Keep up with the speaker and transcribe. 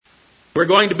We're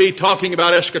going to be talking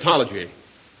about eschatology.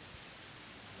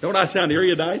 Don't I sound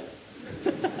erudite?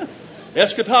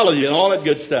 Eschatology and all that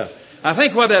good stuff. I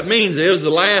think what that means is the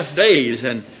last days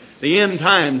and the end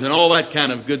times and all that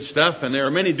kind of good stuff. And there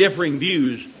are many differing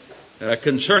views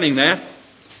concerning that.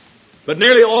 But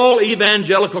nearly all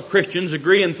evangelical Christians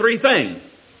agree in three things.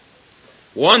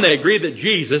 One, they agree that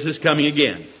Jesus is coming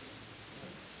again.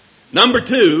 Number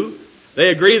two,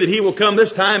 they agree that He will come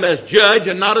this time as judge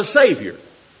and not as Savior.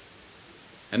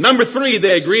 And number three,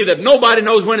 they agree that nobody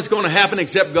knows when it's going to happen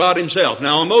except God Himself.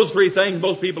 Now, on those three things,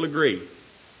 most people agree.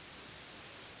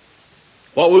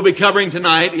 What we'll be covering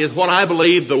tonight is what I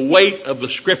believe the weight of the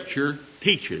Scripture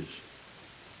teaches.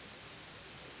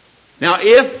 Now,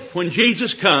 if, when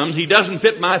Jesus comes, He doesn't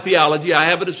fit my theology, I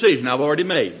have a decision I've already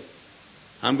made.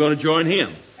 I'm going to join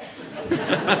Him.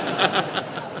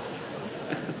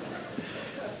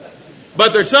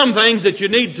 But there's some things that you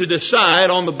need to decide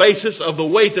on the basis of the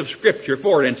weight of Scripture.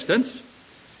 For instance,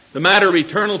 the matter of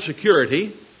eternal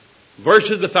security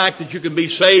versus the fact that you can be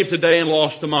saved today and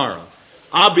lost tomorrow.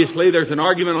 Obviously, there's an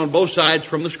argument on both sides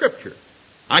from the Scripture.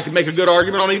 I can make a good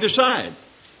argument on either side.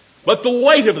 But the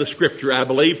weight of the Scripture, I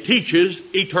believe, teaches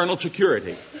eternal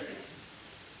security.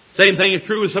 Same thing is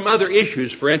true with some other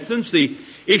issues. For instance, the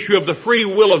issue of the free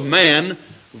will of man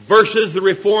versus the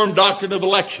Reformed doctrine of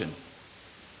election.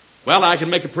 Well, I can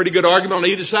make a pretty good argument on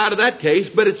either side of that case,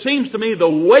 but it seems to me the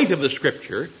weight of the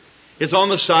Scripture is on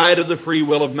the side of the free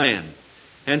will of man.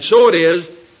 And so it is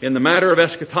in the matter of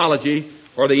eschatology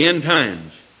or the end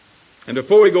times. And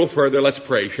before we go further, let's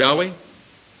pray, shall we?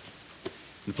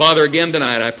 And Father, again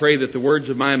tonight, I pray that the words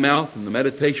of my mouth and the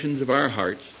meditations of our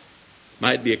hearts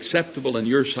might be acceptable in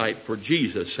Your sight for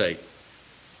Jesus' sake.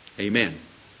 Amen.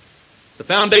 The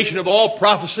foundation of all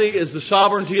prophecy is the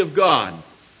sovereignty of God.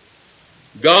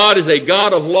 God is a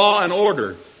God of law and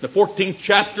order. The 14th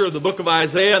chapter of the book of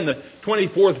Isaiah and the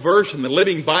 24th verse in the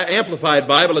Living Amplified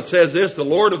Bible, it says this: the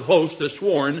Lord of hosts has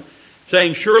sworn,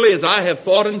 saying, surely as I have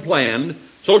thought and planned,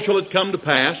 so shall it come to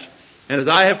pass, and as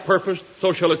I have purposed,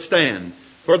 so shall it stand.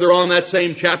 Further on that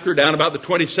same chapter, down about the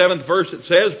 27th verse, it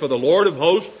says, for the Lord of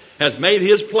hosts has made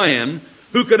His plan,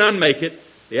 who can unmake it?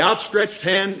 The outstretched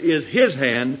hand is His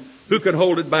hand, who can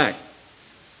hold it back?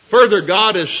 Further,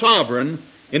 God is sovereign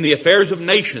in the affairs of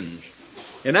nations.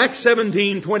 In Acts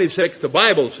 17:26, the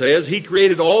Bible says He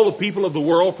created all the people of the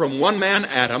world from one man,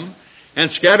 Adam, and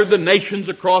scattered the nations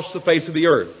across the face of the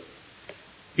earth.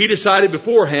 He decided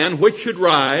beforehand which should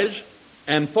rise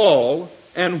and fall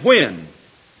and when.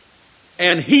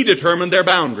 And He determined their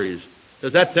boundaries.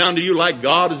 Does that sound to you like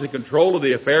God is in control of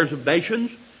the affairs of nations?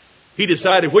 He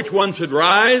decided which one should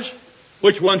rise,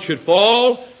 which one should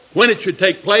fall, when it should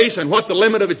take place, and what the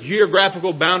limit of its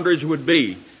geographical boundaries would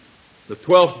be. The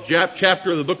 12th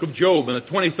chapter of the book of Job, in the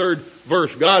 23rd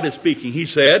verse, God is speaking. He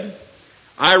said,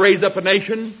 I raise up a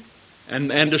nation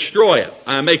and destroy it.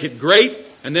 I make it great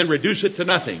and then reduce it to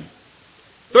nothing.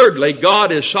 Thirdly,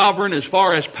 God is sovereign as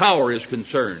far as power is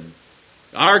concerned.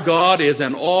 Our God is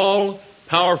an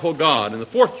all-powerful God. In the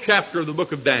 4th chapter of the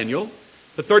book of Daniel,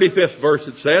 the 35th verse,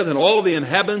 it says, and all the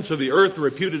inhabitants of the earth are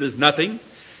reputed as nothing,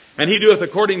 and He doeth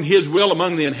according to His will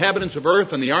among the inhabitants of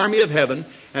earth and the army of heaven,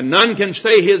 and none can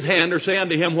stay His hand or say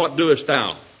unto Him, what doest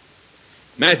thou?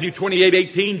 Matthew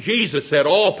 28:18, Jesus said,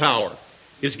 all power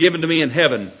is given to me in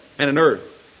heaven and in earth.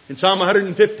 In Psalm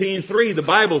 115:3, the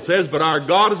Bible says, but our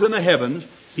God is in the heavens,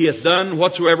 He hath done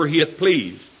whatsoever He hath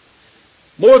pleased.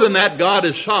 More than that, God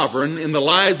is sovereign in the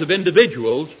lives of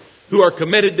individuals who are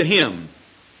committed to Him.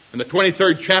 In the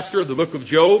 23rd chapter of the book of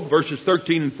Job, verses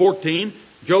 13 and 14,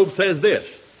 Job says this,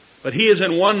 but he is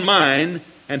in one mind,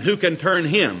 and who can turn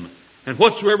him? And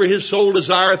whatsoever his soul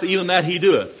desireth, even that he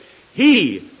doeth.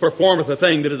 He performeth the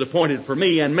thing that is appointed for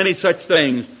me, and many such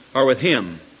things are with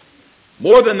Him.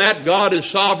 More than that, God is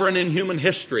sovereign in human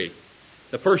history.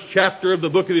 The 1st chapter of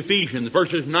the book of Ephesians,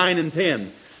 verses 9 and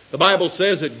 10, the Bible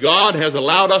says that God has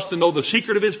allowed us to know the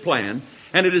secret of His plan,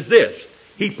 and it is this: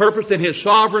 He purposed in His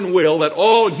sovereign will that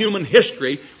all human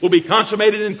history will be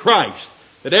consummated in Christ.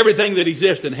 That everything that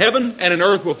exists in heaven and in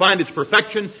earth will find its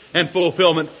perfection and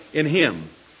fulfillment in Him.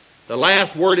 The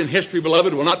last word in history,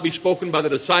 beloved, will not be spoken by the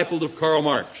disciples of Karl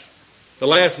Marx. The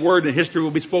last word in history will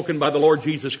be spoken by the Lord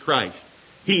Jesus Christ.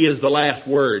 He is the last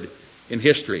word in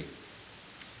history.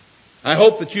 I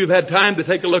hope that you've had time to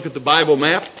take a look at the Bible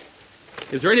map.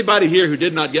 Is there anybody here who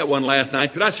did not get one last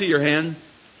night? Could I see your hand?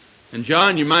 And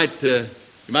John, you might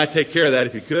take care of that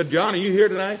if you could. John, are you here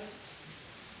tonight?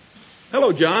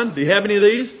 Hello, John. Do you have any of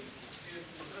these?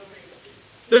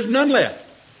 There's none left.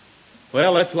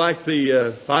 Well, that's like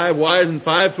the 5 wise and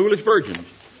 5 foolish virgins.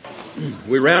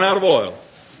 We ran out of oil.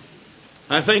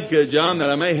 I think, John, that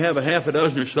I may have a half a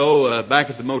dozen or so back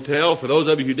at the motel. For those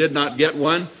of you who did not get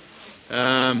one,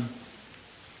 John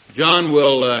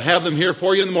will have them here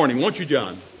for you in the morning, won't you,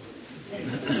 John?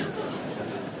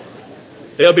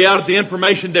 They'll be out at the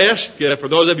information desk for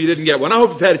those of you who didn't get one. I hope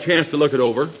you've had a chance to look it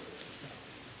over.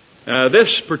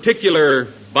 This particular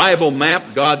Bible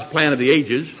map, God's Plan of the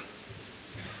Ages,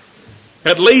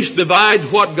 at least divides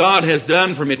what God has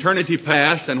done from eternity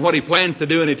past and what He plans to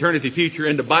do in eternity future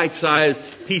into bite-sized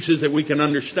pieces that we can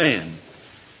understand.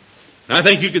 I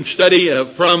think you can study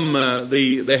from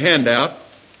the handout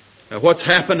what's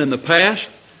happened in the past.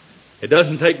 It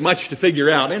doesn't take much to figure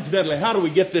out. Incidentally, how do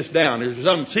we get this down? Is there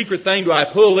some secret thing? Do I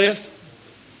pull this?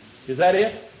 Is that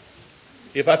it?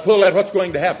 If I pull that, what's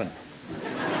going to happen?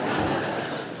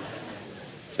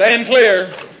 Stand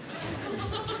clear.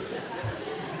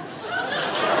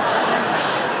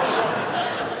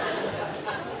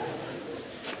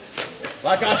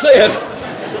 Like I said,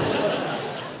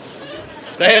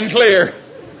 stand clear.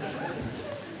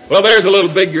 Well, there's a little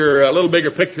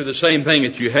bigger picture of the same thing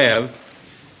that you have.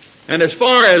 And as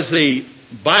far as the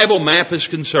Bible map is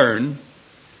concerned,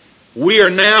 we are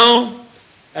now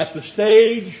at the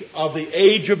stage of the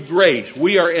age of grace.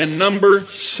 We are in number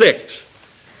 6,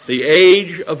 the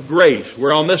age of grace.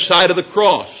 We're on this side of the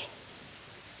cross.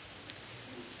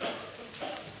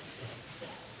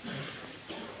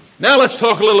 Now let's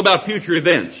talk a little about future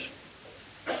events.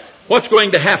 What's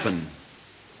going to happen?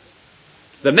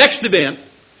 The next event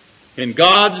in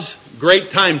God's great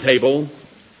timetable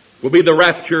will be the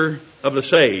rapture of the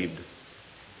saved.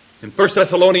 In 1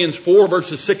 Thessalonians 4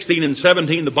 verses 16 and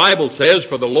 17, the Bible says,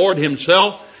 "For the Lord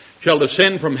Himself shall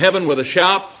descend from heaven with a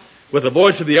shout, with the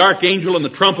voice of the archangel and the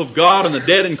trump of God, and the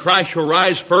dead in Christ shall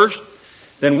rise first.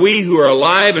 Then we who are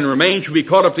alive and remain shall be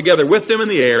caught up together with them in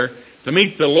the air, to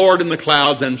meet the Lord in the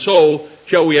clouds, and so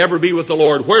shall we ever be with the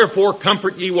Lord. Wherefore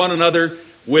comfort ye one another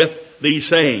with these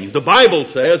sayings." The Bible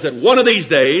says that one of these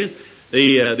days,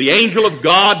 the angel of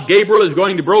God, Gabriel, is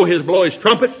going to blow his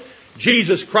trumpet.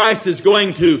 Jesus Christ is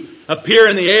going to appear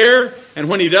in the air, and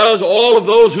when He does, all of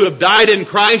those who have died in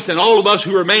Christ and all of us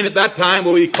who remain at that time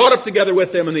will be caught up together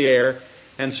with them in the air.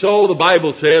 And so the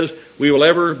Bible says we will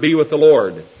ever be with the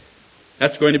Lord.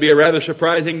 That's going to be a rather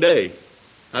surprising day.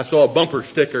 I saw a bumper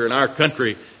sticker in our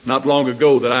country not long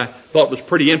ago that I thought was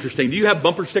pretty interesting. Do you have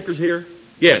bumper stickers here?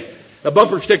 Yes. A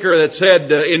bumper sticker that said,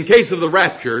 in case of the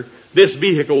rapture, this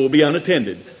vehicle will be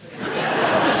unattended.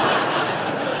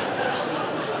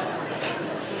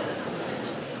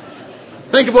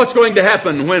 Think of what's going to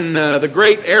happen when the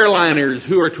great airliners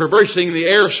who are traversing the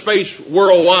airspace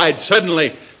worldwide,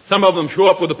 suddenly some of them show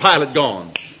up with a pilot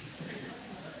gone.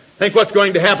 Think what's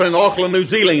going to happen in Auckland, New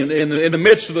Zealand, in the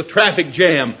midst of the traffic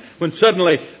jam, when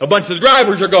suddenly a bunch of the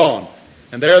drivers are gone,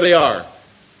 and there they are.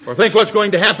 Or think what's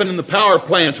going to happen in the power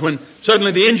plants when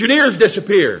suddenly the engineers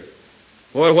disappear.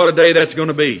 Boy, what a day that's going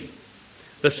to be.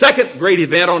 The second great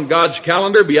event on God's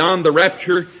calendar beyond the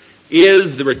rapture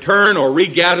is the return or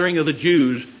regathering of the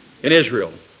Jews in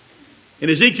Israel. In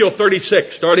Ezekiel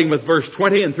 36, starting with verse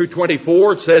 20 and through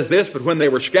 24, it says this, "But when they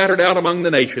were scattered out among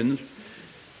the nations,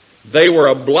 they were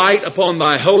a blight upon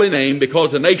thy holy name,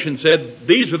 because the nation said,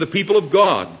 These are the people of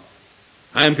God.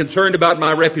 I am concerned about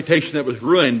my reputation that was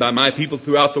ruined by my people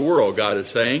throughout the world," God is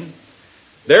saying.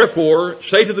 "Therefore,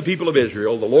 say to the people of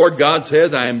Israel, the Lord God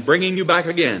says, I am bringing you back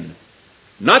again,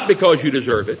 not because you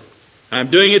deserve it. I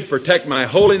am doing it to protect my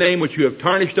holy name, which you have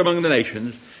tarnished among the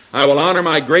nations. I will honor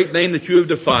my great name that you have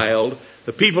defiled.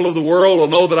 The people of the world will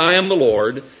know that I am the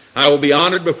Lord. I will be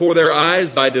honored before their eyes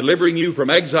by delivering you from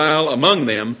exile among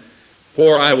them,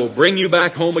 for I will bring you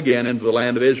back home again into the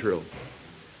land of Israel."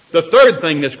 The third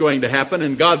thing that's going to happen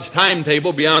in God's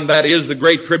timetable beyond that is the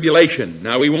Great Tribulation.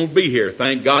 Now, we won't be here,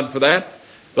 thank God for that,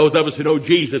 those of us who know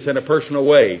Jesus in a personal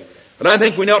way. But I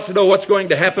think we ought to know what's going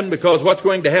to happen, because what's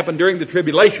going to happen during the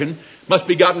tribulation must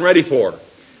be gotten ready for.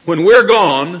 When we're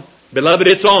gone, beloved,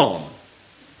 it's on.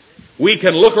 We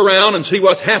can look around and see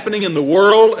what's happening in the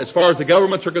world as far as the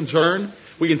governments are concerned.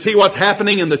 We can see what's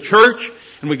happening in the church,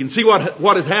 and we can see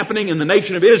what is happening in the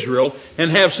nation of Israel,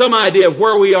 and have some idea of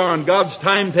where we are on God's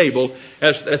timetable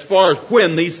as far as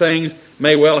when these things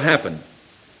may well happen.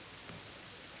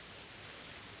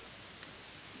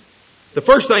 The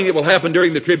first thing that will happen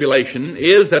during the tribulation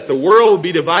is that the world will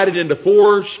be divided into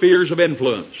 4 spheres of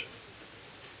influence.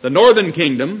 The northern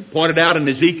kingdom, pointed out in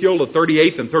Ezekiel, the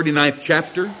 38th and 39th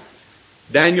chapter,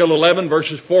 Daniel 11,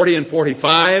 verses 40 and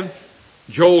 45,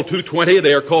 Joel 2:20,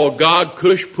 they are called Gog,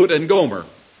 Cush, Put, and Gomer.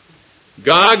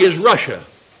 Gog is Russia.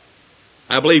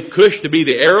 I believe Cush to be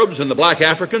the Arabs and the black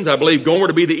Africans. I believe Gomer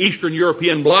to be the Eastern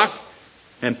European bloc,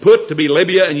 and Put to be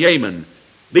Libya and Yemen.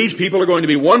 These people are going to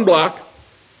be one bloc,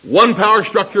 One power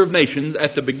structure of nations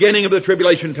at the beginning of the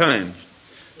tribulation times.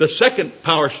 The second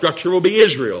power structure will be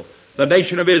Israel, the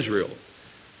nation of Israel.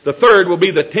 The third will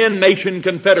be the 10-nation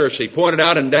confederacy, pointed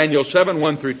out in Daniel 7,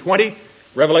 1 through 20,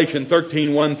 Revelation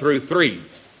 13, 1 through 3.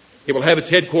 It will have its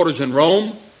headquarters in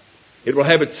Rome. It will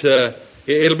have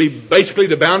it'll be basically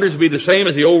the boundaries will be the same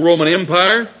as the old Roman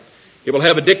Empire. It will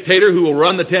have a dictator who will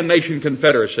run the 10-nation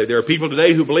confederacy. There are people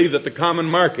today who believe that the common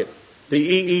market,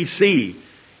 the EEC,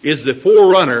 is the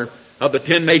forerunner of the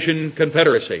 10-nation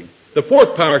confederacy. The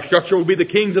fourth power structure will be the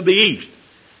kings of the East.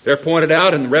 They're pointed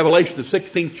out in Revelation, the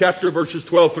 16th chapter, verses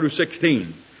 12 through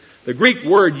 16. The Greek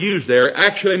word used there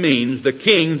actually means the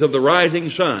kings of the rising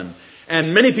sun.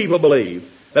 And many people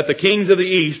believe that the kings of the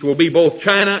East will be both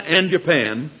China and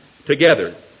Japan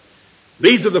together.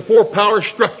 These are the four power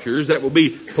structures that will be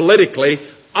politically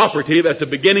operative at the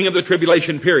beginning of the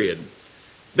tribulation period.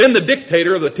 Then the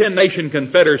dictator of the 10-nation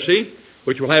confederacy,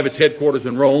 which will have its headquarters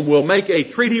in Rome, will make a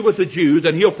treaty with the Jews,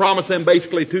 and he'll promise them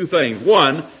basically two things.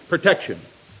 One, protection.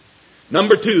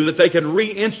 Number two, that they can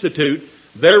reinstitute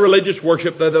their religious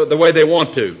worship the way they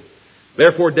want to.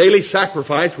 Therefore, daily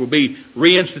sacrifice will be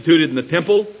reinstituted in the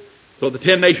temple, so the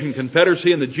 10-nation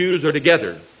confederacy and the Jews are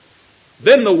together.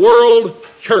 Then the world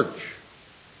church,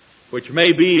 which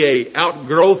may be an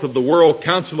outgrowth of the World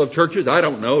Council of Churches, I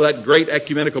don't know, that great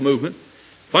ecumenical movement,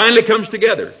 finally comes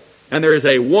together. And there is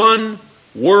a one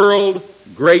world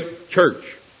great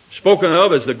church, spoken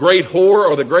of as the great whore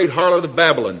or the great harlot of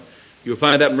Babylon. You'll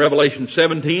find that in Revelation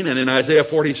 17 and in Isaiah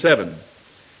 47.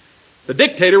 The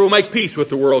dictator will make peace with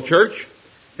the world church,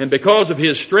 and because of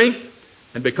his strength,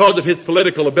 and because of his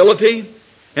political ability,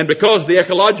 and because the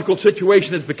ecological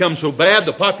situation has become so bad,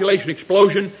 the population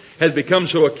explosion has become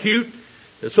so acute,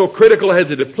 so critical has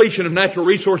the depletion of natural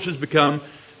resources become,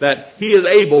 that he is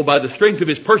able, by the strength of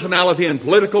his personality and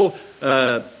political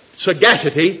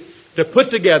sagacity, to put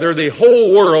together the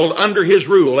whole world under his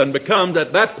rule and becomes,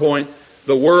 at that point,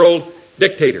 the world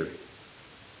dictator.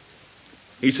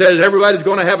 He says everybody's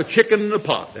going to have a chicken in the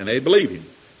pot, and they believe him.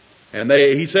 And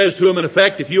he says to them, in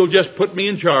effect, if you'll just put me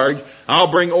in charge, I'll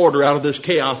bring order out of this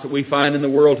chaos that we find in the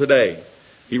world today.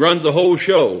 He runs the whole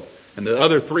show, and the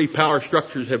other three power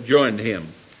structures have joined him.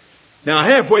 Now,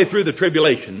 halfway through the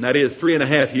tribulation, that is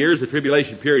 3.5 years, the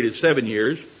tribulation period is 7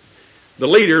 years, the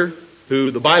leader, who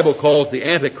the Bible calls the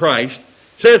Antichrist,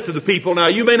 says to the people, now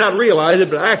you may not realize it,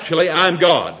 but actually I'm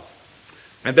God,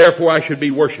 and therefore I should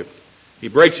be worshipped. He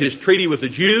breaks his treaty with the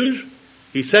Jews.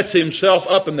 He sets himself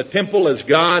up in the temple as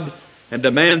God and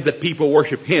demands that people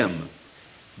worship him.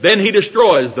 Then he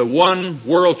destroys the one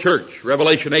world church,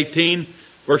 Revelation 18,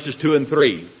 verses 2 and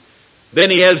 3. Then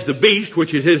he has the beast,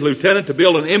 which is his lieutenant, to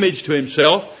build an image to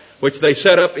himself, which they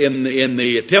set up in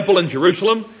the temple in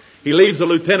Jerusalem. He leaves the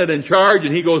lieutenant in charge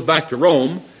and he goes back to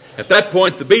Rome. At that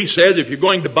point, the beast says, if you're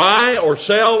going to buy or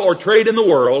sell or trade in the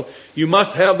world, you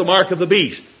must have the mark of the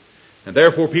beast. And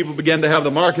therefore people begin to have the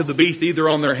mark of the beast either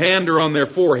on their hand or on their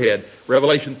forehead.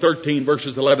 Revelation 13,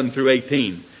 verses 11 through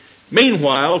 18.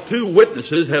 Meanwhile, two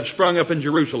witnesses have sprung up in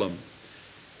Jerusalem.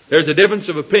 There's a difference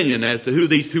of opinion as to who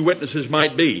these two witnesses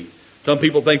might be. Some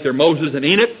people think they're Moses and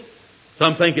Enoch.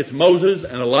 Some think it's Moses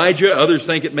and Elijah. Others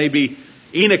think it may be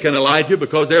Enoch and Elijah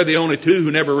because they're the only two who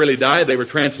never really died. They were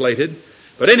translated.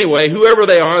 But anyway, whoever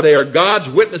they are God's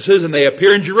witnesses, and they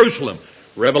appear in Jerusalem.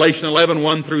 Revelation 11,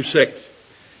 1 through 6.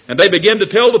 And they begin to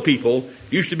tell the people,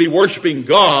 you should be worshiping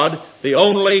God, the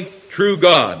only true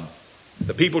God.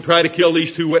 The people try to kill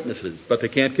these two witnesses, but they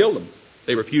can't kill them.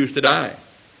 They refuse to die.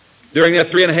 During that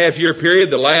 3.5 year period,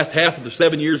 the last half of the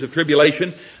 7 years of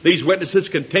tribulation, these witnesses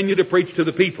continue to preach to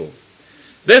the people.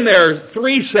 Then there are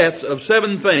 3 sets of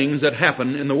 7 things that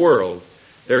happen in the world.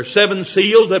 There are 7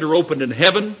 seals that are opened in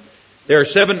heaven. There are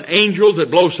 7 angels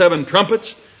that blow 7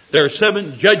 trumpets. There are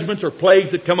 7 judgments or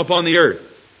plagues that come upon the earth.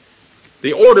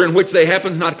 The order in which they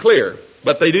happen is not clear,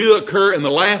 but they do occur in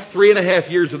the last 3.5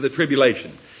 years of the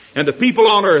tribulation. And the people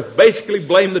on earth basically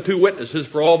blame the two witnesses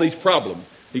for all these problems.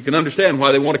 You can understand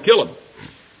why they want to kill them.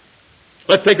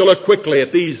 Let's take a look quickly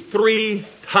at these 3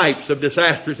 types of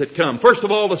disasters that come. First of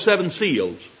all, the 7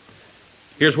 seals.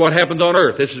 Here's what happens on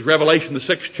earth. This is Revelation, the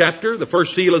 6th chapter. The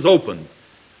first seal is opened.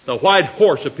 The white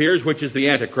horse appears, which is the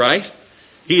Antichrist.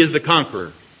 He is the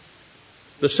conqueror.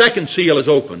 The second seal is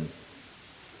opened.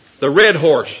 The red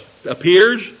horse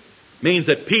appears, means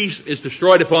that peace is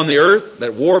destroyed upon the earth,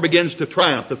 that war begins to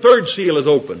triumph. The third seal is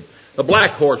open. The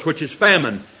black horse, which is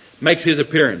famine, makes his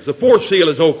appearance. The fourth seal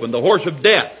is open. The horse of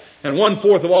death, and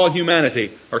 1/4 of all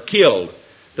humanity are killed.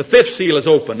 The 5th seal is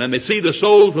open, and they see the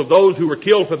souls of those who were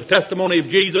killed for the testimony of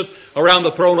Jesus around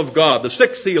the throne of God. The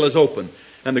 6th seal is open,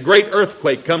 and the great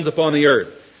earthquake comes upon the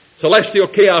earth. Celestial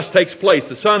chaos takes place.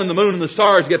 The sun and the moon and the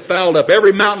stars get fouled up.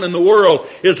 Every mountain in the world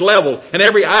is leveled, and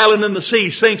every island in the sea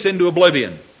sinks into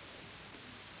oblivion.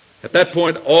 At that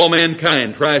point, all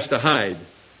mankind tries to hide.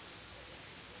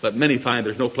 But many find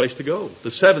there's no place to go. The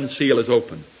seventh seal is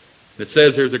opened. It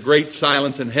says there's a great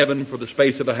silence in heaven for the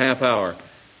space of a half hour.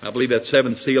 I believe that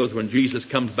seventh seal is when Jesus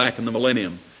comes back in the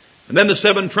millennium. And then the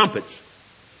seven trumpets.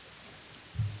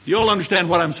 Do you all understand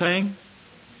what I'm saying?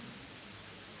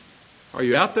 Are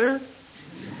you out there?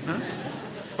 Huh?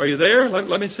 Are you there?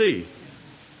 Let me see.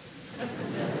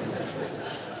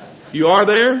 You are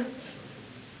there?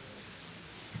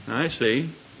 I see.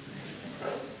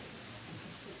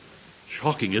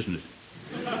 Shocking, isn't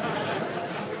it?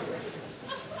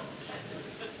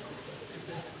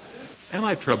 Am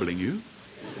I troubling you?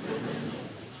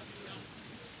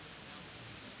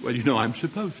 Well, you know I'm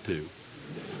supposed to.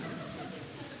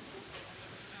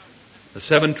 The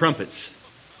seven trumpets.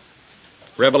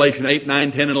 Revelation 8,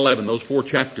 9, 10, and 11, those 4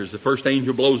 chapters. The first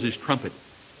angel blows his trumpet,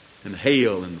 and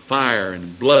hail and fire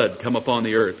and blood come upon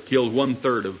the earth, kills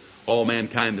 1/3 of all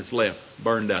mankind that's left,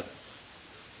 burned up.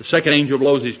 The second angel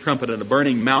blows his trumpet, and a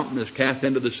burning mountain is cast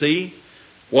into the sea.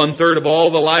 1/3 of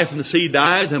all the life in the sea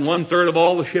dies, and 1/3 of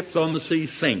all the ships on the sea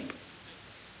sink.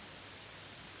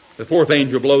 The third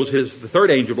angel blows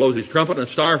his trumpet, and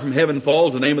a star from heaven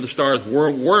falls. The name of the star is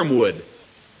wormwood,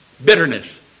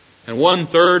 bitterness. And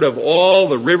 1/3 of all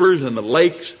the rivers and the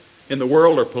lakes in the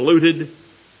world are polluted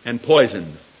and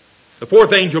poisoned. The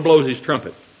fourth angel blows his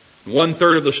trumpet. And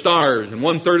 1/3 of the stars and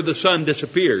 1/3 of the sun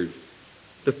disappears.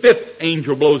 The fifth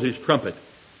angel blows his trumpet.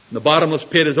 And the bottomless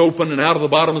pit is opened, and out of the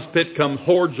bottomless pit come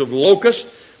hordes of locusts,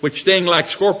 which sting like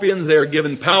scorpions. They are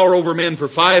given power over men for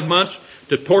 5 months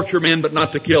to torture men, but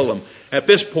not to kill them. At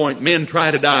this point, men try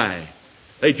to die.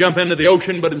 They jump into the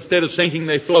ocean, but instead of sinking,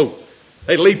 they float.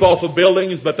 They leap off of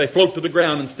buildings, but they float to the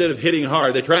ground instead of hitting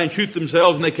hard. They try and shoot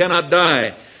themselves, and they cannot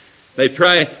die. They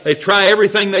try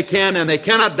everything they can, and they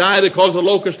cannot die because the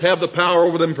locusts have the power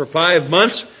over them for 5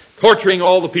 months, torturing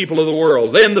all the people of the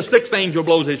world. Then the sixth angel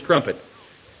blows his trumpet,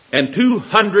 and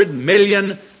 200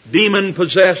 million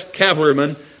demon-possessed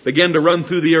cavalrymen begin to run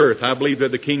through the earth. I believe they're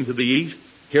the kings of the east.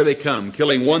 Here they come,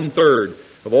 killing 1/3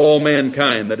 of all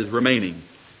mankind that is remaining.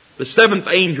 The seventh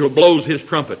angel blows his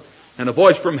trumpet, and a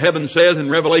voice from heaven says in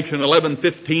Revelation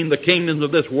 11:15, the kingdoms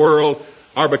of this world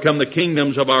are become the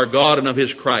kingdoms of our God and of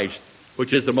his Christ,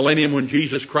 which is the millennium when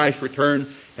Jesus Christ returns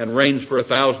and reigns for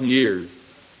 1,000 years.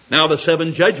 Now the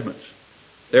 7 judgments.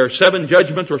 There are 7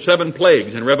 judgments or 7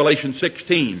 plagues in Revelation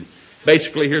 16.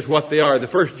 Basically, here's what they are. The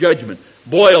first judgment,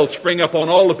 boils spring up on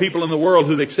all the people in the world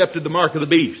who've accepted the mark of the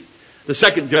beast. The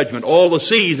second judgment, all the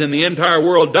seas in the entire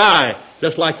world die,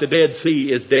 just like the Dead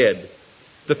Sea is dead.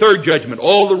 The third judgment,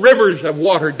 all the rivers of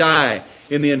water die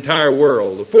in the entire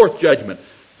world. The fourth judgment,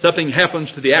 something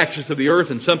happens to the axis of the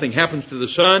earth and something happens to the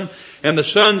sun, and the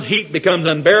sun's heat becomes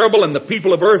unbearable, and the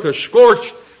people of earth are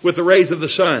scorched with the rays of the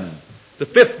sun. The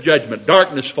fifth judgment,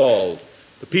 darkness falls.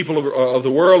 The people of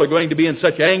the world are going to be in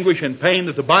such anguish and pain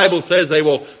that the Bible says they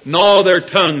will gnaw their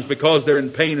tongues because they're in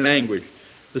pain and anguish.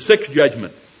 The sixth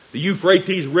judgment, the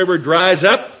Euphrates River dries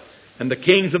up, and the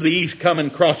kings of the east come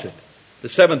and cross it. The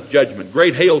seventh judgment,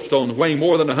 great hailstones weighing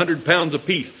more than 100 pounds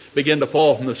apiece begin to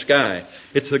fall from the sky.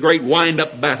 It's the great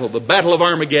wind-up battle, the Battle of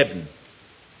Armageddon.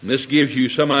 And this gives you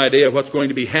some idea of what's going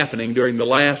to be happening during the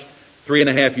last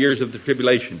 3.5 years of the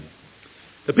tribulation.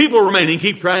 The people remaining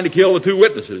keep trying to kill the 2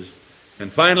 witnesses,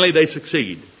 and finally they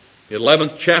succeed. The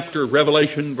 11th chapter of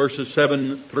Revelation, verses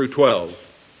 7 through 12.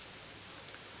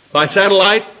 By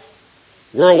satellite,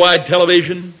 worldwide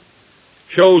television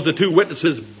shows the 2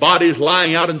 witnesses' bodies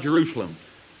lying out in Jerusalem.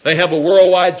 They have a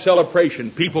worldwide celebration.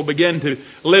 People begin to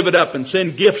live it up and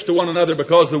send gifts to one another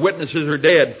because the witnesses are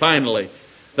dead, finally.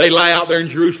 They lie out there in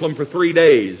Jerusalem for 3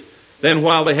 days. Then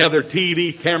while they have their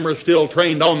TV cameras still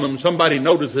trained on them, somebody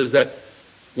notices that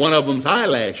one of them's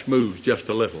eyelash moves just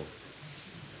a little.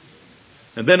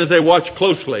 And then as they watch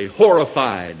closely,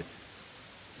 horrified,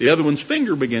 the other one's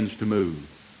finger begins to move.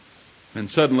 And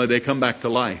suddenly they come back to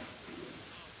life.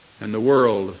 And the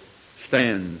world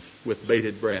stands with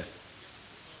bated breath.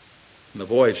 And the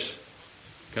voice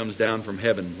comes down from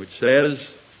heaven, which says,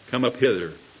 "Come up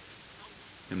hither."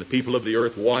 And the people of the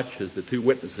earth watch as the 2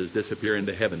 witnesses disappear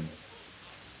into heaven.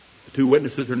 The 2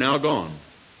 witnesses are now gone.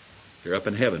 They're up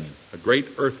in heaven. A great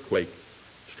earthquake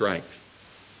strikes.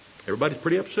 Everybody's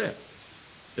pretty upset.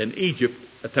 Then Egypt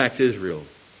attacks Israel.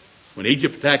 When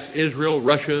Egypt attacks Israel,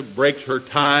 Russia breaks her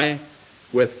tie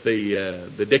with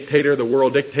the dictator, the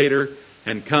world dictator,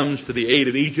 and comes to the aid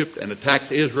of Egypt and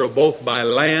attacks Israel both by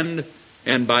land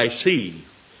and by sea.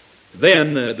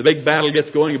 Then the big battle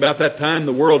gets going about that time.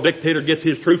 The world dictator gets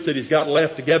his troops that he's got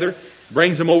left together,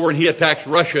 brings them over, and he attacks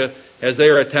Russia as they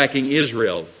are attacking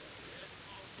Israel.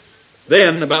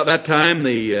 Then, about that time,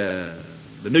 the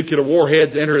nuclear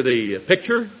warheads enter the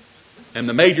picture, and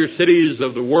the major cities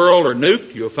of the world are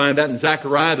nuked. You'll find that in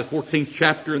Zechariah, the 14th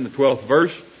chapter and the 12th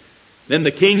verse. Then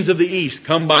the kings of the East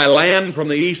come by land from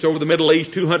the East over the Middle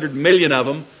East, 200 million of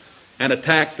them, and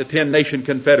attack the 10-nation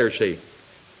confederacy.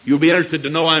 You'll be interested to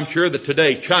know, I'm sure, that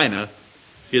today China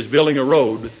is building a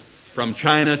road from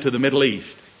China to the Middle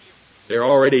East. They're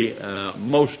already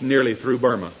most nearly through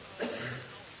Burma.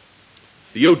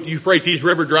 The Euphrates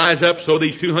River dries up so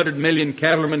these 200 million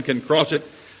cattlemen can cross it.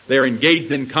 They're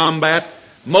engaged in combat.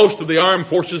 Most of the armed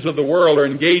forces of the world are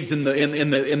engaged in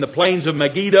the plains of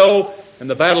Megiddo, and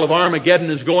the battle of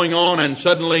Armageddon is going on, and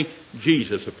suddenly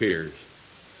Jesus appears.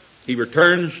 He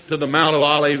returns to the Mount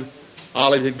of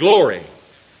Olives in glory.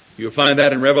 You'll find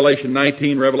that in Revelation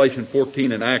 19, Revelation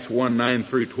 14, and Acts 1, 9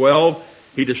 through 12.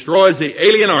 He destroys the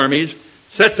alien armies,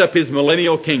 sets up his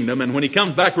millennial kingdom, and when he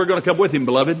comes back, we're going to come with him,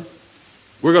 beloved.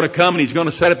 We're going to come, and he's going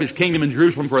to set up his kingdom in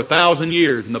Jerusalem for 1,000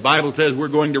 years, and the Bible says we're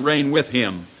going to reign with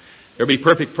him. There'll be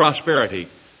perfect prosperity,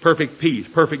 perfect peace,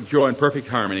 perfect joy, and perfect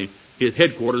harmony. His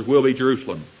headquarters will be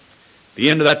Jerusalem. At the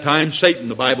end of that time, Satan,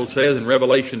 the Bible says in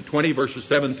Revelation 20, verses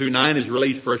 7 through 9, is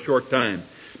released for a short time.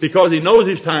 Because he knows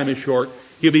his time is short,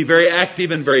 he'll be very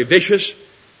active and very vicious.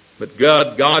 But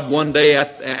God one day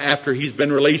after he's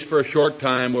been released for a short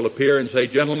time will appear and say,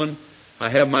 "Gentlemen, I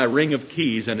have my ring of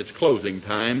keys and it's closing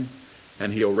time."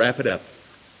 And he'll wrap it up.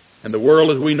 And the world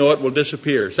as we know it will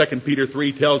disappear. 2 Peter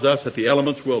 3 tells us that the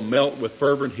elements will melt with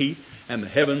fervent heat and the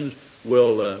heavens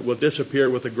will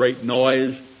disappear with a great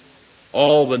noise.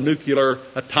 All the nuclear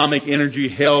atomic energy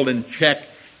held in check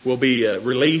will be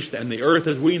released, and the earth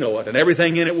as we know it and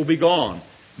everything in it will be gone.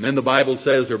 And then the Bible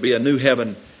says there'll be a new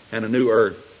heaven and a new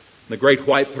earth. The great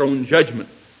white throne judgment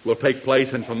will take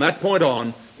place, and from that point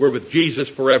on, we're with Jesus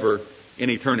forever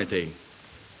in eternity.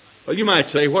 Well, you might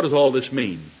say, what does all this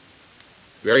mean?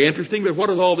 Very interesting, but what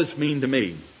does all this mean to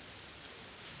me?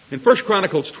 In 1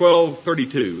 Chronicles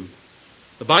 12:32,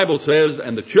 the Bible says,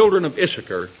 "And the children of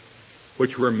Issachar,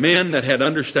 which were men that had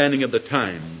understanding of the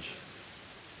times."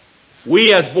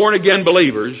 We as born-again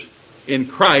believers in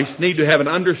Christ need to have an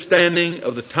understanding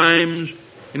of the times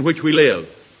in which we live.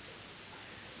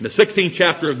 In the 16th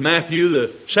chapter of Matthew, the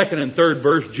 2nd and 3rd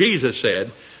verse, Jesus said,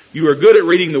 "You are good at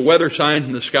reading the weather signs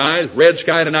in the skies. Red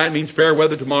sky tonight means fair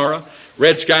weather tomorrow.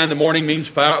 Red sky in the morning means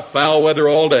foul weather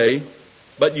all day.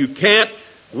 But you can't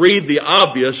read the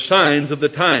obvious signs of the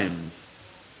times."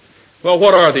 Well,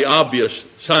 what are the obvious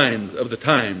signs of the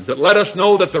times that let us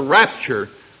know that the rapture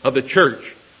of the church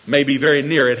may be very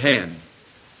near at hand?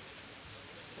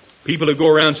 People who go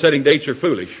around setting dates are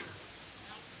foolish.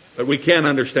 But we can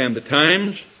understand the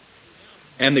times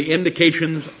and the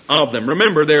indications of them.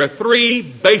 Remember, there are 3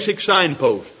 basic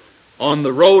signposts on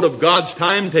the road of God's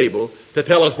timetable to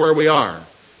tell us where we are.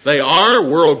 They are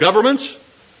world governments,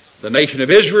 the nation of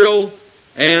Israel,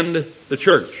 and the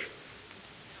church.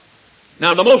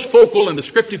 Now, the most focal and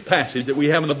descriptive passage that we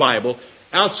have in the Bible,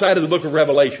 outside of the book of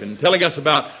Revelation, telling us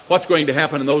about what's going to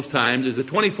happen in those times, is the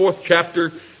 24th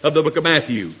chapter of the book of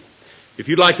Matthew. If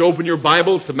you'd like to open your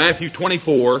Bibles to Matthew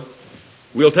 24,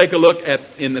 we'll take a look at,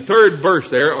 in the 3rd verse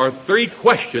there, are 3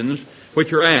 questions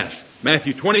which are asked.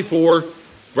 Matthew 24,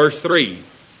 verse 3.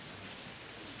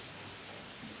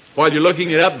 While you're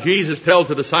looking it up, Jesus tells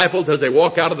the disciples as they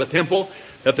walk out of the temple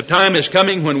that the time is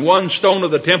coming when one stone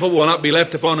of the temple will not be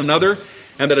left upon another.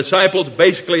 And the disciples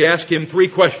basically ask him 3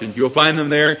 questions. You'll find them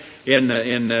there in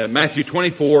Matthew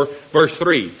 24, verse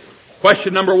 3.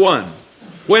 Question number 1,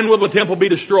 when will the temple be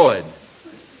destroyed?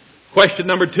 Question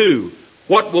number 2,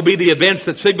 what will be the events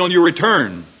that signal your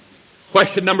return?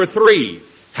 Question number 3,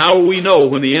 how will we know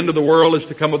when the end of the world is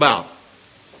to come about?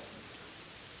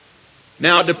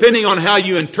 Now, depending on how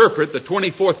you interpret the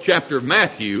 24th chapter of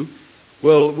Matthew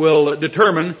will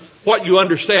determine what you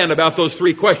understand about those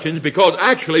 3 questions, because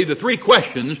actually the 3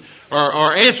 questions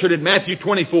are answered in Matthew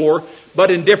 24,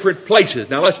 but in different places.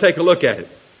 Now let's take a look at it.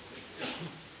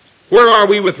 Where are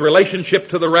we with relationship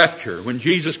to the rapture, when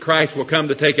Jesus Christ will come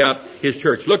to take out his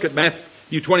church? Look at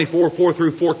Matthew 24, 4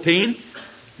 through 14.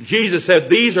 Jesus said,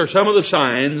 "These are some of the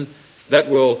signs that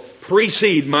will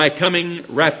precede my coming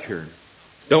rapture.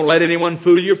 Don't let anyone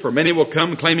fool you, for many will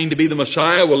come claiming to be the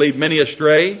Messiah, will lead many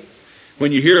astray.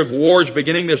 When you hear of wars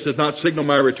beginning, this does not signal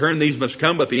my return. These must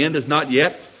come, but the end is not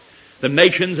yet. The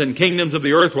nations and kingdoms of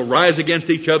the earth will rise against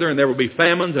each other, and there will be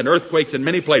famines and earthquakes in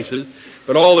many places.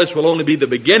 But all this will only be the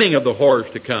beginning of the horrors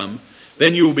to come.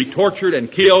 Then you will be tortured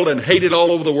and killed and hated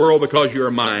all over the world because you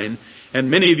are mine. And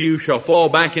many of you shall fall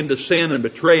back into sin and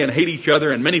betray and hate each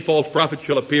other, and many false prophets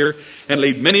shall appear and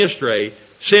lead many astray.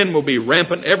 Sin will be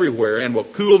rampant everywhere and will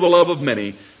cool the love of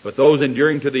many, but those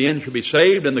enduring to the end shall be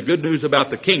saved, and the good news about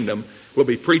the kingdom will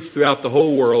be preached throughout the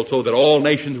whole world so that all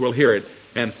nations will hear it,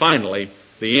 and finally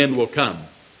the end will come.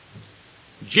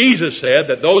 Jesus said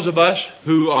that those of us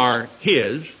who are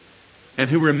His and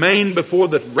who remain before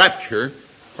the rapture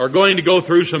are going to go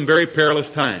through some very perilous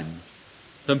times,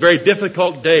 some very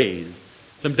difficult days,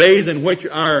 some days in which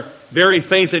our very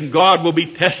faith in God will be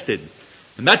tested.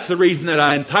 And that's the reason that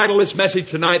I entitle this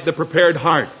message tonight, The Prepared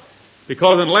Heart.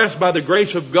 Because unless by the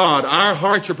grace of God our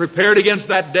hearts are prepared against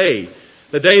that day,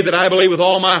 the day that I believe with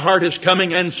all my heart is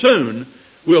coming and soon,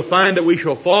 we'll find that we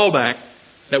shall fall back,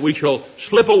 that we shall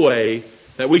slip away,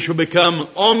 that we shall become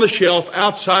on the shelf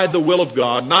outside the will of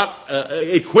God, not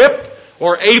equipped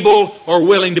or able or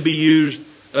willing to be used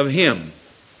of Him.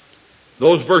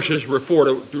 Those verses refer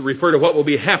to what will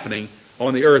be happening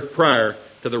on the earth prior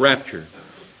to the rapture.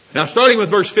 Now, starting with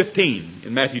verse 15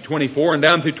 in Matthew 24 and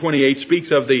down through 28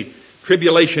 speaks of the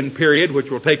tribulation period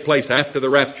which will take place after the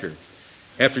rapture,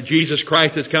 after Jesus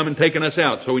Christ has come and taken us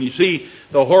out. So when you see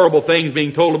the horrible things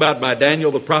being told about by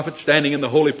Daniel the prophet standing in the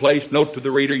holy place, note to the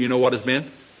reader, you know what is meant.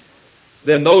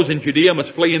 Then those in Judea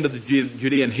must flee into the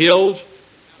Judean hills.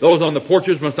 Those on the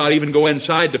porches must not even go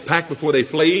inside to pack before they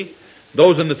flee.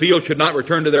 Those in the field should not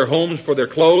return to their homes for their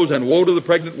clothes, and woe to the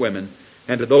pregnant women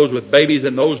and to those with babies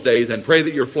in those days. And pray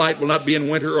that your flight will not be in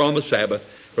winter or on the Sabbath,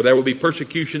 for there will be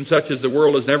persecution such as the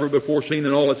world has never before seen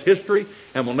in all its history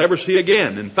and will never see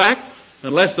again. In fact,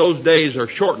 unless those days are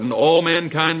shortened, all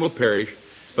mankind will perish,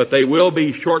 but they will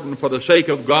be shortened for the sake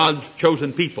of God's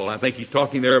chosen people. I think he's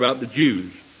talking there about the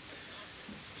Jews.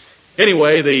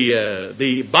 Anyway,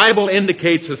 the Bible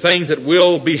indicates the things that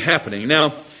will be happening.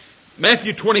 Now,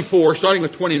 Matthew 24, starting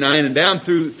with 29 and down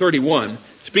through 31,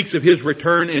 speaks of His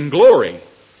return in glory.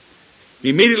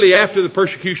 Immediately after the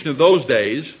persecution of those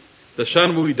days, the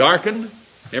sun will be darkened.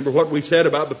 Remember what we said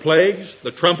about the plagues,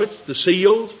 the trumpets, the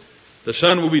seals. The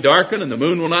sun will be darkened and the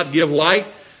moon will not give light.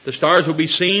 The stars will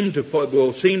seem to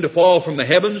fall from the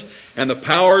heavens, and the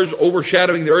powers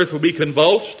overshadowing the earth will be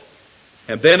convulsed.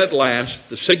 And then at last,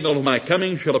 the signal of my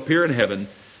coming shall appear in heaven.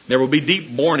 There will be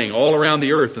deep mourning all around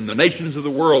the earth, and the nations of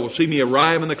the world will see me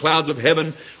arrive in the clouds of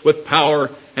heaven with power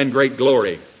and great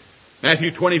glory.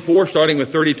 Matthew 24, starting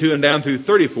with 32 and down through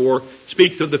 34,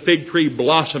 speaks of the fig tree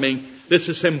blossoming. This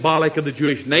is symbolic of the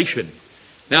Jewish nation.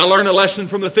 Now learn a lesson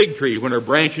from the fig tree. When her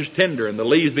branch is tender and the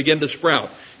leaves begin to sprout,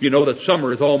 you know that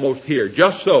summer is almost here.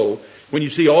 Just so, when you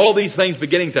see all these things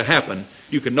beginning to happen,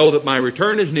 you can know that my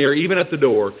return is near, even at the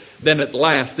door. Then at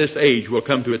last this age will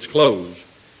come to its close.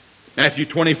 Matthew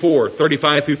 24,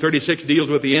 35 through 36 deals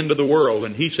with the end of the world,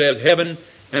 and he says, heaven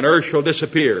and earth shall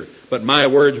disappear, but my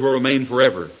words will remain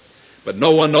forever. But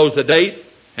no one knows the date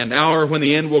and hour when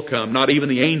the end will come. Not even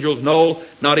the angels know,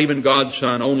 not even God's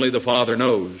Son, only the Father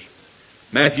knows.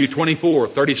 Matthew 24,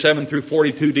 37 through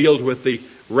 42 deals with the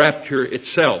rapture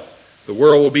itself. The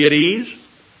world will be at ease,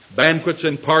 banquets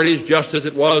and parties just as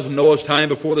it was in Noah's time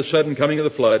before the sudden coming of the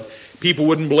flood. People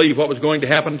wouldn't believe what was going to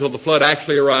happen until the flood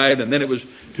actually arrived, and then it was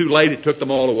too late, it took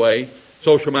them all away.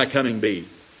 So shall my coming be.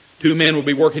 Two men will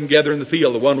be working together in the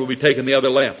field, the one will be taken, the other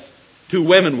left. Two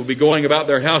women will be going about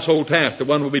their household tasks, the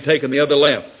one will be taken, the other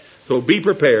left. So be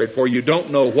prepared, for you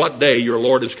don't know what day your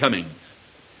Lord is coming.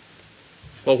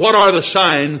 Well, what are the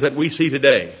signs that we see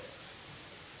today?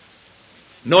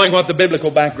 Knowing what the biblical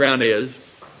background is,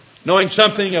 knowing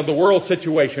something of the world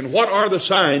situation, what are the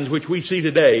signs which we see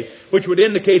today which would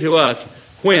indicate to us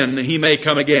when He may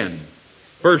come again?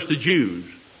 First, the Jews.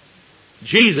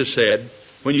 Jesus said,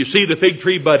 when you see the fig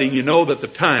tree budding, you know that the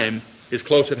time is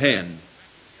close at hand.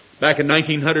 Back in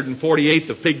 1948,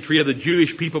 the fig tree of the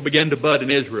Jewish people began to bud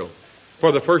in Israel.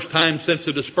 For the first time since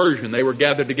the dispersion, they were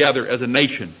gathered together as a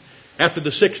nation. After the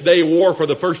 6-day war, for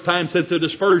the first time since the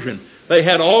dispersion, they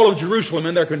had all of Jerusalem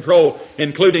in their control,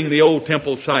 including the old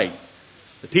temple site.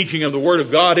 The teaching of the Word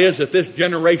of God is that this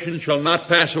generation shall not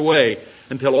pass away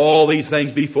until all these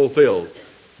things be fulfilled.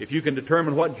 If you can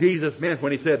determine what Jesus meant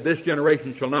when He said, this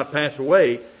generation shall not pass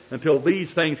away until these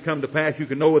things come to pass, you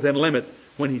can know within limits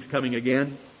when He's coming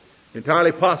again.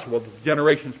 Entirely possible that the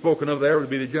generation spoken of there would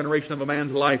be the generation of a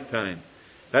man's lifetime.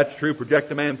 That's true.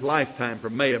 Project a man's lifetime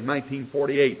from May of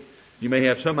 1948. You may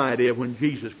have some idea of when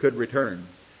Jesus could return.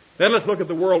 Then let's look at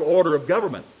the world order of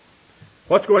government.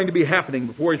 What's going to be happening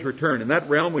before His return? In that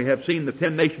realm, we have seen the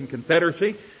 10-nation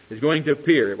confederacy is going to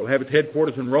appear. It will have its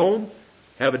headquarters in Rome,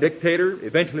 have a dictator,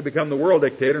 eventually become the world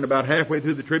dictator, and about halfway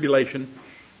through the tribulation,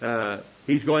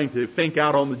 he's going to think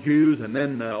out on the Jews, and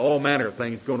then all manner of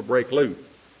things are going to break loose.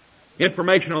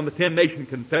 Information on the 10-nation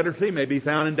confederacy may be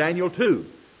found in Daniel 2,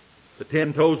 the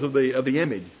 10 toes of the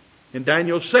image. In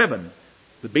Daniel 7,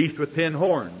 the beast with 10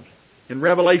 horns. In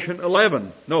Revelation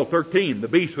 13, the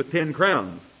beast with 10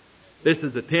 crowns. This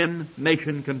is the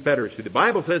 10-nation confederacy. The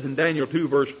Bible says in Daniel 2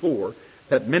 verse 4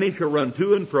 that many shall run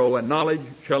to and fro and knowledge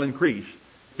shall increase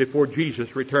before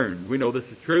Jesus returns. We know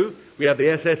this is true. We have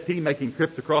the SST making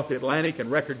trips across the Atlantic in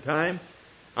record time.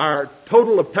 Our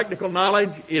total of technical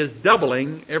knowledge is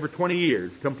doubling every 20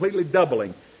 years, completely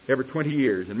doubling every 20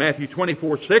 years. In Matthew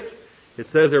 24:6, it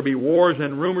says there'll be wars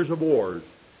and rumors of wars.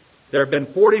 There have been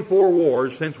 44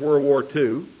 wars since World War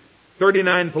II,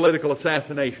 39 political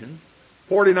assassinations,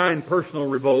 49 personal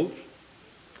revolts,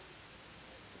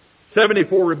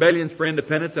 74 rebellions for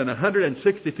independence, and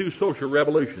 162 social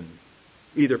revolutions,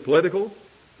 either political,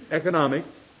 economic,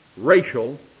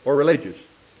 racial, or religious.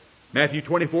 Matthew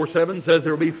 24:7 says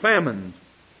there will be famines.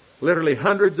 Literally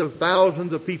hundreds of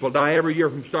thousands of people die every year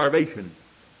from starvation.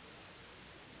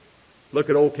 Look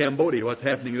at old Cambodia, what's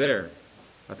happening there.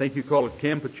 I think you call it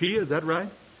Kampuchea, is that right?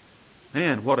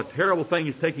 Man, what a terrible thing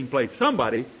is taking place.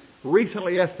 Somebody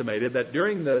recently estimated that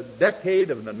during the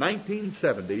decade of the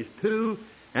 1970s,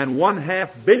 2.5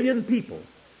 billion people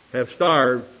have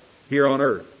starved here on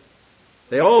earth.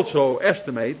 They also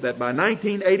estimate that by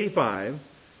 1985,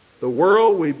 the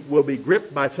world will be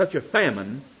gripped by such a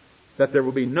famine that there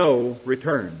will be no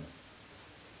return.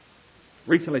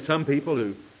 Recently, some people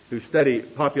who study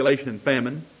population and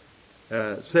famine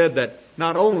said that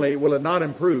not only will it not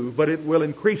improve, but it will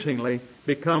increasingly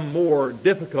become more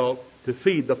difficult to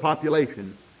feed the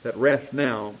population that rests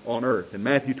now on earth. In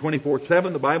Matthew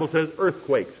 24:7, the Bible says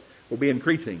earthquakes will be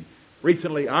increasing.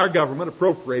 Recently, our government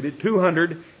appropriated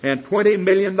 $220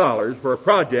 million for a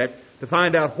project to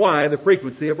find out why the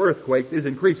frequency of earthquakes is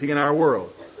increasing in our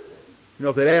world. You know,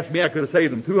 if they'd asked me, I could have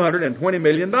saved them $220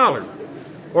 million.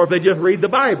 Or if they just read the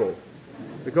Bible.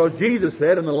 Because Jesus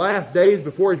said in the last days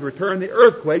before His return, the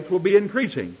earthquakes will be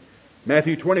increasing.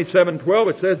 Matthew 27:12,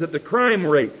 it says that the crime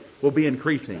rate will be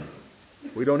increasing.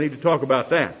 We don't need to talk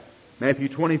about that. Matthew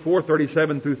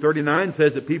 24:37 through 39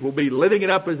 says that people will be living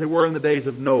it up as they were in the days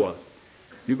of Noah.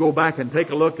 You go back and take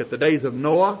a look at the days of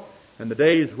Noah and the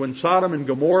days when Sodom and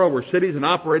Gomorrah were cities and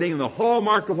operating, and the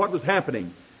hallmark of what was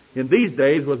happening in these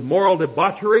days was moral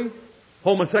debauchery,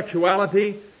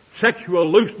 homosexuality, sexual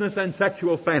looseness, and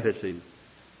sexual fantasies.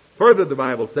 Further, the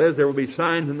Bible says there will be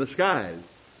signs in the skies.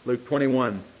 Luke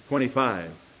 21:25.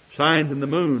 Signs in the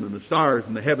moon and the stars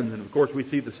in the heavens. And of course we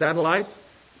see the satellites,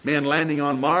 men landing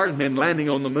on Mars, men landing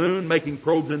on the moon, making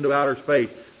probes into outer space.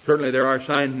 Certainly there are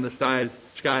signs in the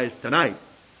skies tonight.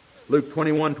 Luke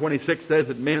 21:26 says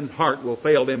that men's heart will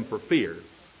fail them for fear.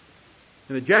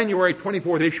 In the January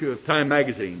 24th issue of Time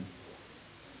magazine,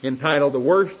 entitled "The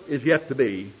Worst Is Yet to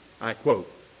Be," I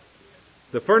quote,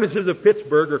 "The furnaces of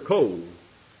Pittsburgh are cold.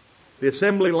 The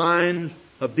assembly lines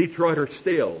of Detroit are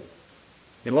still.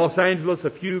 In Los Angeles,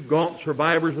 a few gaunt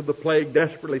survivors of the plague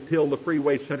desperately till the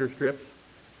freeway center strips,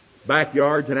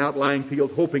 backyards and outlying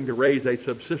fields, hoping to raise a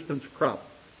subsistence crop.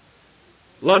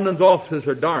 London's offices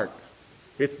are dark.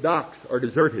 Its docks are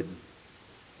deserted.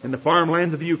 In the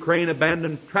farmlands of Ukraine,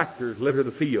 abandoned tractors litter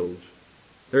the fields.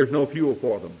 There's no fuel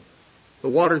for them. The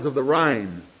waters of the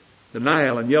Rhine, the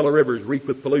Nile, and Yellow rivers reek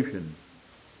with pollution."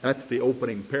 That's the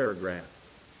opening paragraph.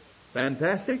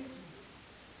 Fantastic?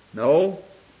 No.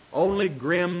 Only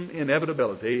grim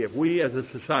inevitability if we as a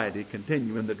society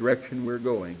continue in the direction we're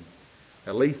going.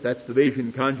 At least that's the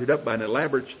vision conjured up by an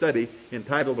elaborate study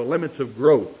entitled "The Limits of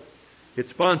Growth." Its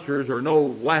sponsors are no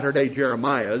latter-day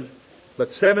Jeremiahs,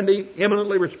 but 70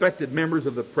 eminently respected members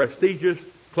of the prestigious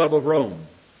Club of Rome.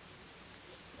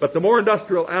 But the more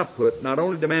industrial output not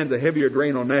only demands a heavier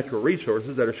drain on natural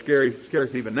resources that are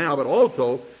scarce even now, but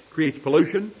also creates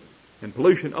pollution, and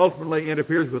pollution ultimately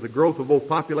interferes with the growth of both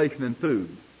population and food.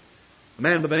 A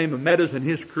man by the name of Meadows and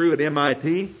his crew at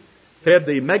MIT fed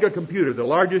the mega computer, the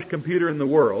largest computer in the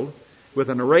world, with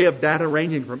an array of data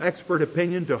ranging from expert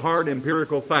opinion to hard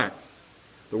empirical facts.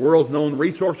 The world's known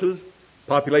resources,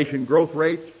 population growth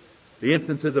rates, the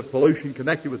instances of pollution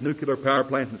connected with nuclear power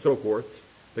plants and so forth.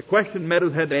 The question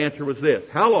Meadows had to answer was this: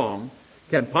 how long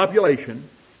can population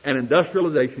and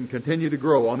industrialization continue to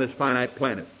grow on this finite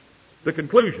planet? The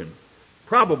conclusion: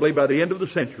 probably by the end of the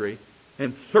century,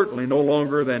 and certainly no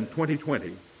longer than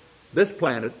 2020, this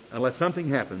planet, unless something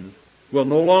happens, will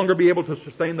no longer be able to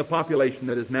sustain the population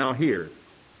that is now here.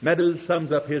 Meadows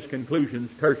sums up his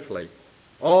conclusions tersely.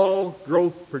 All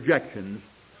growth projections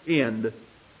end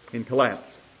in collapse.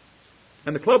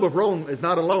 And the Club of Rome is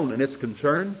not alone in its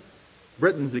concern.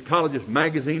 Britain's Ecologist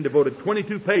magazine devoted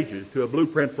 22 pages to a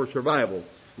blueprint for survival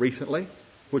recently.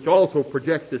 which also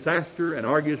projects disaster and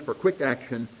argues for quick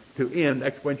action to end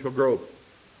exponential growth.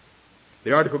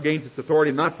 The article gains its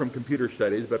authority not from computer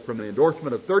studies, but from the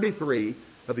endorsement of 33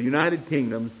 of the United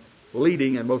Kingdom's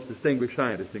leading and most distinguished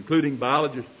scientists, including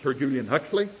biologist Sir Julian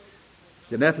Huxley,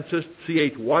 geneticist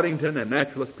C.H. Waddington, and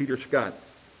naturalist Peter Scott.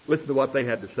 Listen to what they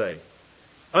had to say.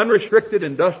 Unrestricted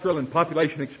industrial and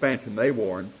population expansion, they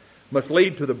warn, must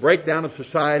lead to the breakdown of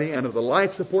society and of the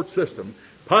life support system,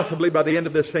 possibly by the end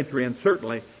of this century and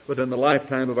certainly within the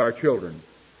lifetime of our children.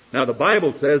 Now, the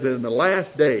Bible says that in the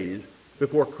last days,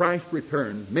 before Christ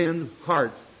returns, men's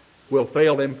hearts will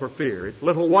fail them for fear. It's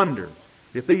little wonder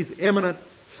if these eminent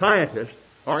scientists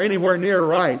are anywhere near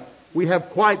right. We have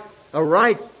quite a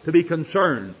right to be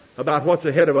concerned about what's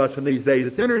ahead of us in these days.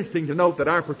 It's interesting to note that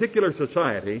our particular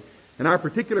society and our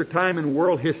particular time in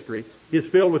world history is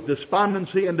filled with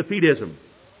despondency and defeatism.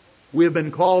 We have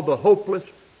been called the hopeless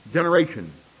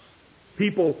generation.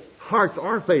 People's hearts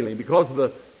are failing because of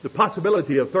the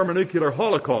possibility of thermonuclear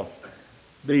holocaust,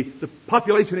 the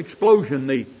population explosion,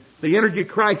 the energy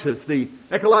crisis, the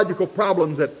ecological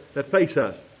problems that face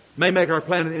us may make our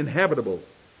planet inhabitable.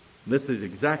 And this is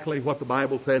exactly what the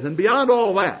Bible says. And beyond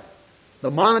all that,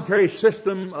 the monetary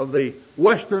system of the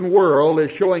Western world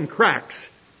is showing cracks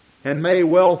and may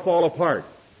well fall apart.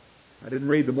 I didn't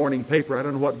read the morning paper. I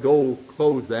don't know what gold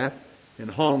closed at in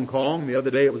Hong Kong. The other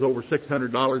day it was over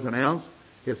 $600 an ounce.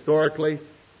 Historically,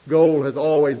 gold has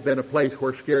always been a place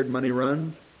where scared money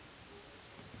runs.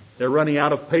 They're running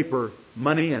out of paper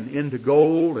money and into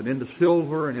gold and into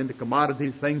silver and into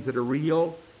commodities, things that are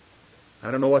real. I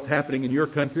don't know what's happening in your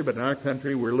country, but in our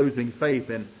country we're losing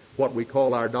faith in what we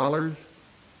call our dollars.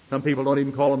 Some people don't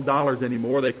even call them dollars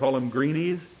anymore. They call them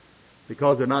greenies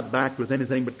because they're not backed with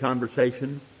anything but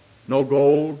conversation. No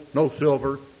gold, no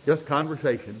silver, just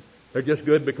conversation. They're just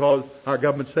good because our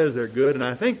government says they're good. And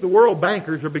I think the world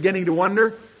bankers are beginning to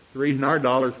wonder the reason our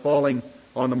dollar's falling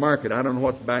on the market. I don't know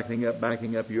what's backing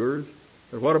up yours.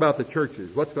 But what about the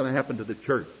churches? What's going to happen to the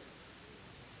church?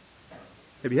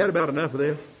 Have you had about enough of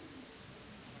this?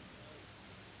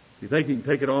 You think you can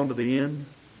take it on to the end?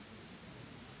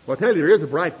 Well, I tell you, there is a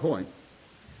bright point.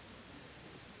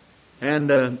 And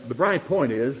the bright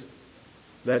point is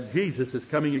that Jesus is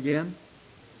coming again.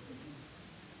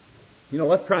 You know,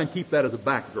 let's try and keep that as a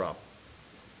backdrop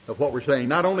of what we're saying.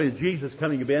 Not only is Jesus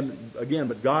coming again,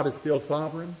 but God is still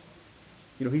sovereign.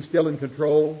 You know, He's still in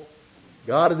control.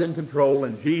 God is in control,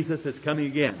 and Jesus is coming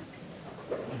again.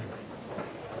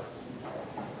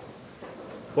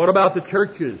 What about the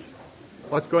churches?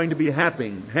 What's going to be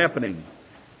happening?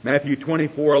 Matthew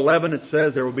 24:11, it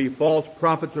says there will be false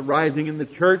prophets arising in the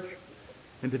church.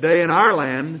 And today in our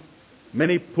land,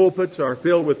 many pulpits are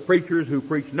filled with preachers who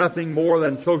preach nothing more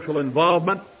than social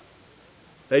involvement.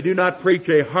 They do not preach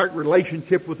a heart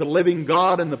relationship with the living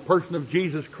God in the person of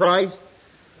Jesus Christ.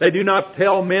 They do not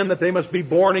tell men that they must be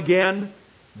born again,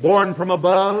 born from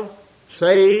above,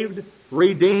 saved,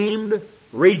 redeemed,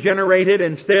 regenerated.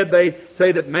 Instead, they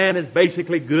say that man is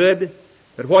basically good,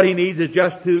 that what he needs is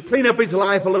just to clean up his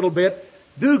life a little bit,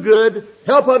 do good,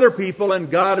 help other people, and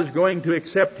God is going to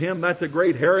accept him. That's a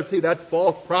great heresy. That's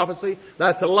false prophecy.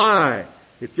 That's a lie.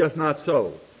 It's just not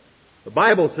so. The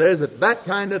Bible says that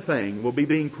kind of thing will be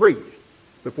being preached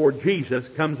before Jesus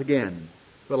comes again.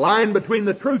 The line between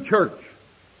the true church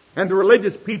and the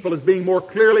religious people is being more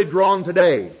clearly drawn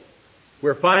today.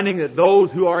 We're finding that those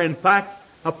who are in fact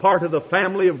a part of the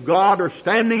family of God are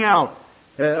standing out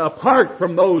apart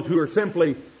from those who are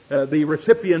simply the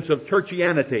recipients of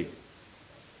churchianity.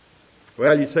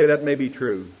 Well, you say that may be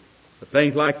true. But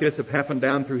things like this have happened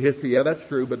down through history. Yeah, that's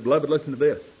true. But beloved, listen to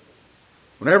this.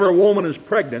 Whenever a woman is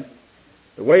pregnant,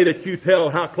 the way that you tell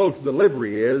how close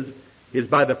delivery is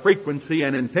by the frequency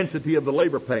and intensity of the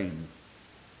labor pains.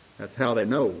 That's how they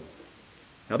know.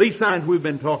 Now, these signs we've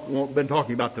been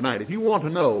talking about tonight, if you want to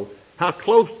know how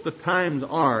close the times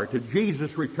are to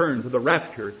Jesus' return, to the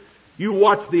rapture, you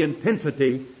watch the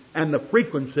intensity and the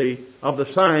frequency of the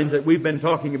signs that we've been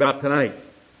talking about tonight.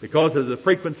 Because as the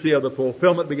frequency of the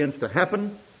fulfillment begins to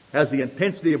happen, as the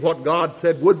intensity of what God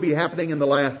said would be happening in the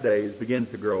last days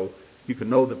begins to grow, you can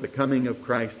know that the coming of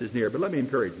Christ is near. But let me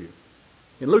encourage you.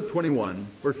 In Luke 21,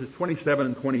 verses 27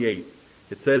 and 28,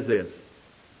 it says this,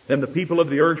 "Then the people of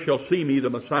the earth shall see me,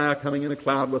 the Messiah, coming in a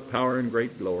cloud with power and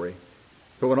great glory.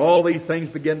 So when all these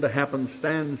things begin to happen,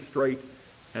 stand straight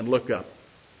and look up,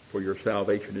 for your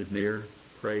salvation is near."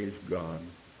 Praise God.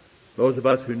 Those of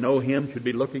us who know Him should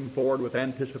be looking forward with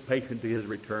anticipation to His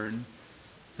return.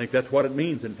 I think that's what it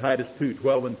means in Titus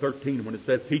 2:12 and 13 when it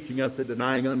says, teaching us that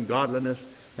denying ungodliness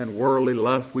and worldly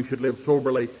lust, we should live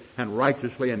soberly and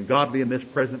righteously and godly in this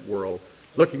present world,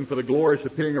 looking for the glorious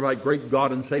appearing of our great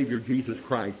God and Savior Jesus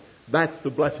Christ. That's the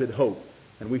blessed hope.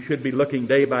 And we should be looking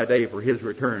day by day for His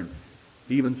return.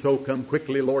 Even so, come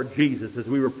quickly, Lord Jesus. As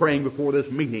we were praying before this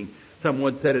meeting,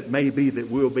 someone said it may be that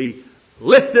we'll be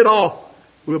lifted off.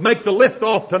 We'll make the lift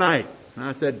off tonight. And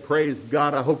I said, praise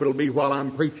God, I hope it'll be while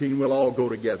I'm preaching. We'll all go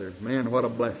together. Man, what a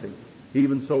blessing.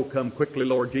 Even so, come quickly,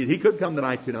 Lord Jesus. He could come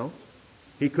tonight, you know.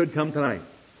 He could come tonight.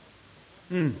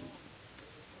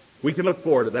 We can look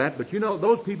forward to that. But you know,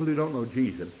 those people who don't know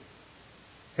Jesus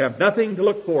have nothing to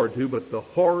look forward to but the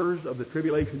horrors of the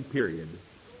tribulation period.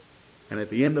 And at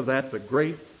the end of that, the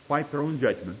great white throne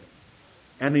judgment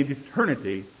and the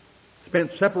eternity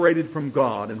spent separated from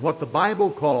God in what the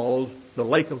Bible calls the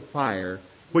lake of fire,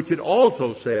 which it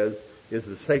also says is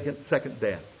the second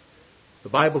death. The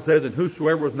Bible says, and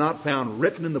whosoever was not found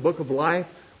written in the book of life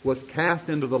was cast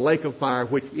into the lake of fire,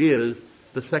 which is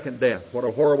the second death. What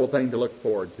a horrible thing to look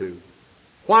forward to.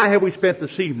 Why have we spent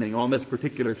this evening on this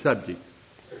particular subject?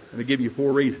 Let me give you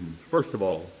 4 reasons. First of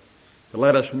all, to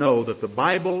let us know that the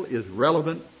Bible is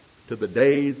relevant to the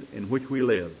days in which we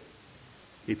live.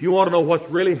 If you want to know what's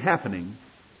really happening,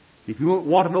 if you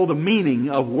want to know the meaning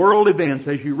of world events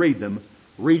as you read them,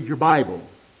 read your Bible.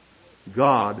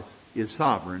 God is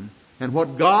sovereign, and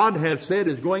what God has said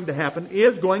is going to happen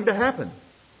is going to happen.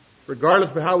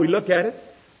 Regardless of how we look at it,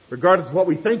 regardless of what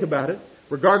we think about it,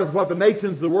 regardless of what the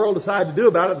nations of the world decide to do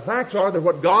about it, the facts are that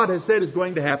what God has said is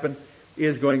going to happen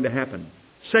is going to happen.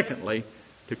 Secondly,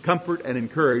 to comfort and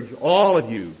encourage all of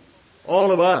you,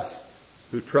 all of us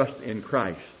who trust in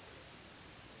Christ.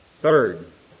 Third,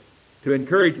 to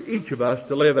encourage each of us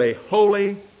to live a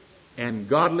holy and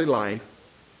godly life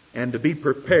and to be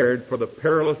prepared for the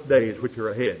perilous days which are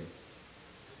ahead.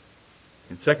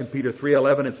 In 2 Peter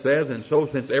 3:11 it says, and so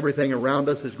since everything around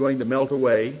us is going to melt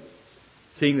away,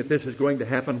 seeing that this is going to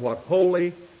happen, what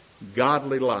holy,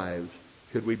 godly lives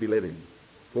should we be living?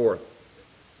 Fourth,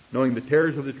 knowing the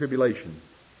terrors of the tribulation,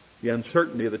 the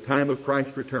uncertainty of the time of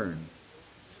Christ's return,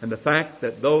 and the fact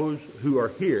that those who are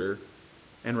here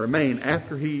and remain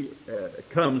after He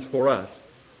comes for us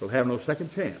will have no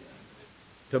second chance.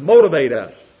 To motivate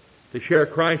us to share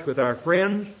Christ with our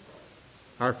friends,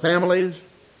 our families,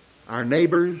 our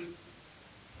neighbors,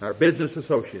 our business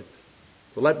associates.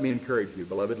 So let me encourage you,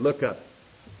 beloved, look up.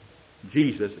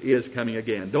 Jesus is coming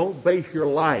again. Don't base your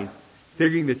life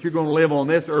figuring that you're going to live on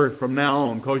this earth from now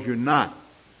on, because you're not.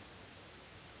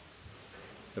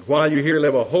 But while you're here,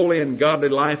 live a holy and godly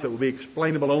life that will be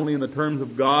explainable only in the terms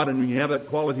of God, and when you have that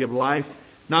quality of life,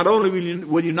 not only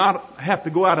will you not have to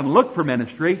go out and look for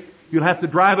ministry, you'll have to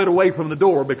drive it away from the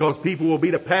door, because people will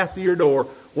beat a path to your door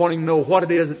wanting to know what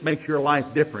it is that makes your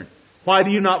life different. Why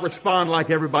do you not respond like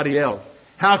everybody else?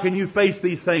 How can you face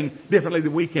these things differently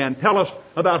than we can? Tell us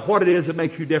about what it is that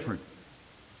makes you different.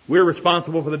 We're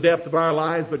responsible for the depth of our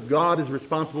lives, but God is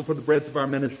responsible for the breadth of our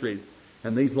ministries.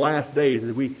 And these last days,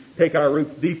 as we take our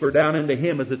roots deeper down into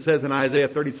Him, as it says in Isaiah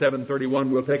 37:31,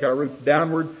 we'll take our roots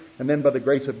downward, and then by the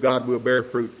grace of God, we'll bear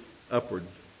fruit upwards.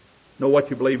 Know what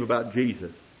you believe about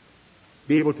Jesus.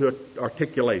 Be able to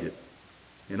articulate it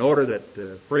in order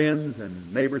that friends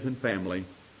and neighbors and family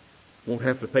won't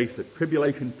have to face the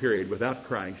tribulation period without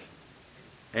Christ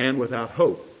and without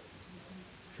hope.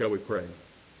 Shall we pray?